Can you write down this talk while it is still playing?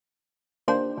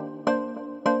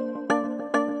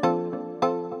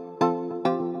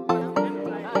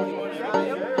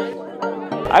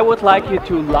I would like you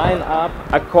to line up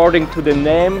according to the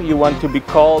name you want to be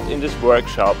called in this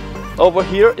workshop. Over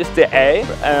here is the A,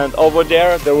 and over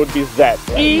there would be Z.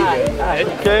 E.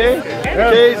 Okay.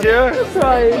 Okay, is here.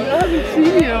 Sorry, I haven't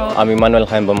seen you. I'm Emmanuel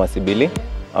Haimba Masibili.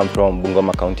 I'm from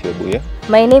Bungoma County, Obuye.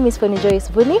 My name is Joyce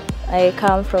Vuni. I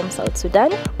come from South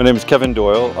Sudan. My name is Kevin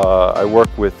Doyle. I work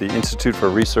with the Institute for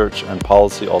Research and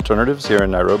Policy Alternatives here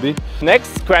in Nairobi.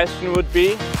 Next question would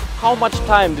be, how much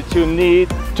time did you need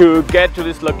to get to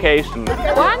this location?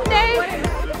 1 day.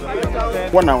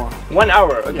 1 hour. 1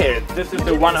 hour, okay. This is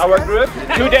the 1 hour group.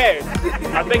 2 days.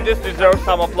 I think this deserves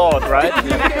some applause, right?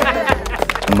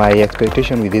 My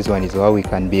expectation with this one is how we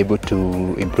can be able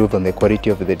to improve on the quality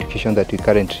of the education that we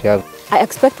currently have. I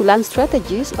expect to learn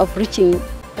strategies of reaching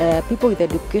people with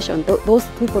education, those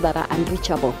people that are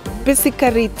unreachable.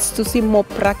 Basically, it's to see more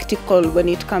practical when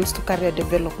it comes to career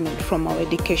development from our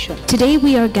education. Today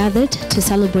we are gathered to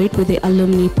celebrate with the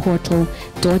Alumniportal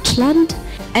Deutschland,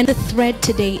 and the thread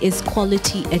today is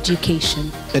quality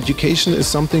education. Education is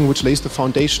something which lays the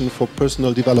foundation for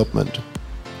personal development.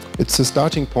 It's a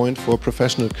starting point for a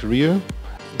professional career.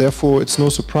 Therefore, it's no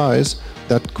surprise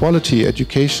that quality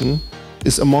education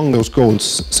is among those goals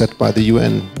set by the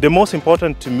UN. The most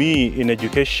important to me in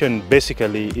education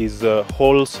basically is a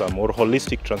wholesome or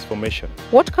holistic transformation.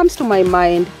 What comes to my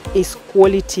mind is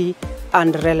quality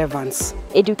and relevance.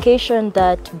 Education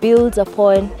that builds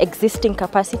upon existing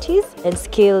capacities and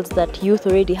skills that youth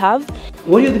already have.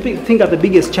 What do you think are the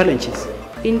biggest challenges?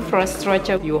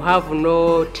 Infrastructure, you have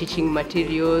no teaching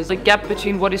materials. The gap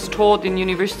between what is taught in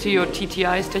university or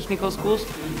TTI's technical schools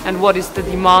and what is the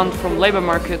demand from labor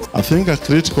markets. I think a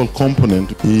critical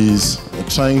component is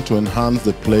trying to enhance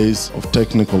the place of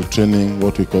technical training,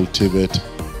 what we call TVET,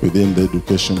 within the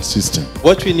education system.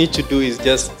 What we need to do is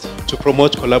just to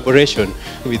promote collaboration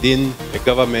within the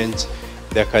government,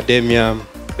 the academia,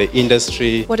 the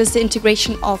industry. What is the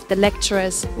integration of the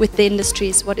lecturers with the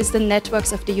industries? What is the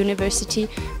networks of the university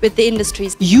with the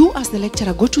industries? You as the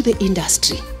lecturer go to the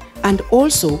industry and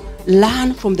also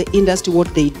learn from the industry what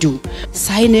they do.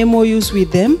 Sign MOUs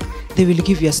with them, they will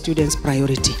give your students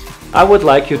priority. I would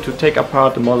like you to take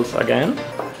apart the models again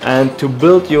and to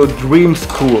build your dream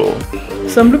school.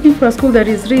 So I'm looking for a school that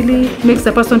is really makes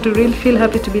the person to really feel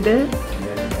happy to be there,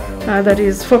 that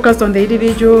is focused on the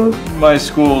individual. My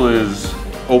school is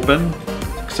open,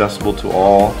 accessible to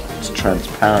all, it's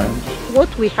transparent.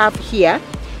 What we have here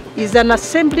is an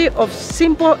assembly of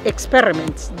simple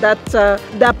experiments that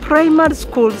the primary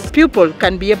school's pupil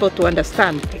can be able to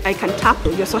understand. I can tap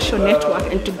your social network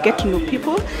and to get to know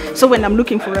people, so when I'm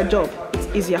looking for a job, it's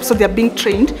easier. So they're being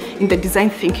trained in the design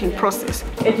thinking process.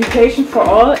 Education for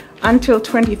all until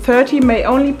 2030 may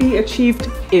only be achieved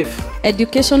if.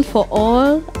 Education for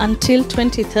all until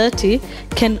 2030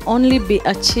 can only be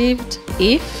achieved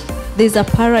if there's a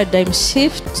paradigm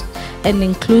shift and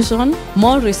inclusion,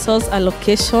 more resource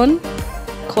allocation,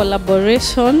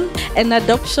 collaboration, and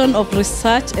adoption of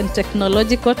research and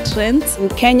technological trends. In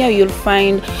Kenya, you'll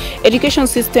find education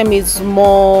system is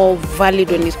more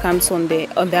valid when it comes on the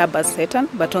urban setting,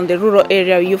 but on the rural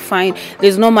area, you find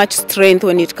there's not much strength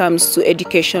when it comes to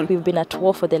education. We've been at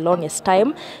war for the longest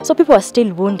time, so people are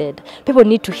still wounded. People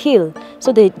need to heal,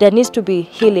 so there needs to be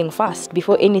healing first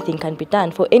before anything can be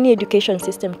done for any education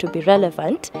system to be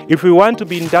relevant. If we want to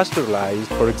be industrialized,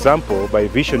 for example, by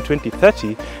Vision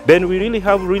 2030, then we really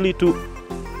have to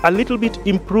a little bit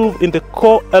improve in the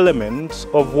core elements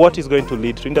of what is going to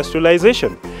lead to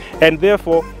industrialization. And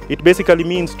therefore, it basically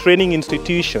means training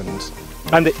institutions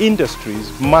and the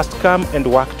industries must come and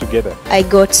work together. I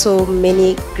got so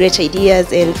many great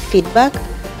ideas and feedback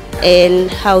and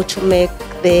how to make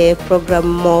the program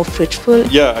more fruitful.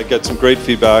 Yeah, I get some great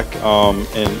feedback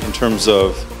in terms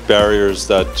of barriers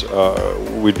that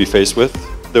we'd be faced with.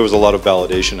 There was a lot of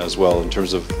validation as well in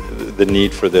terms of the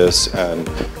need for this and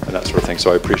that sort of thing,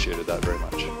 so I appreciated that very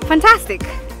much. Fantastic.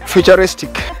 Futuristic.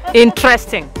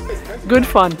 Interesting. Good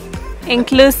fun.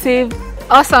 Inclusive.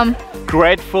 Awesome.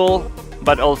 Grateful,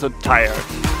 but also tired.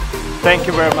 Thank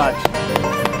you very much.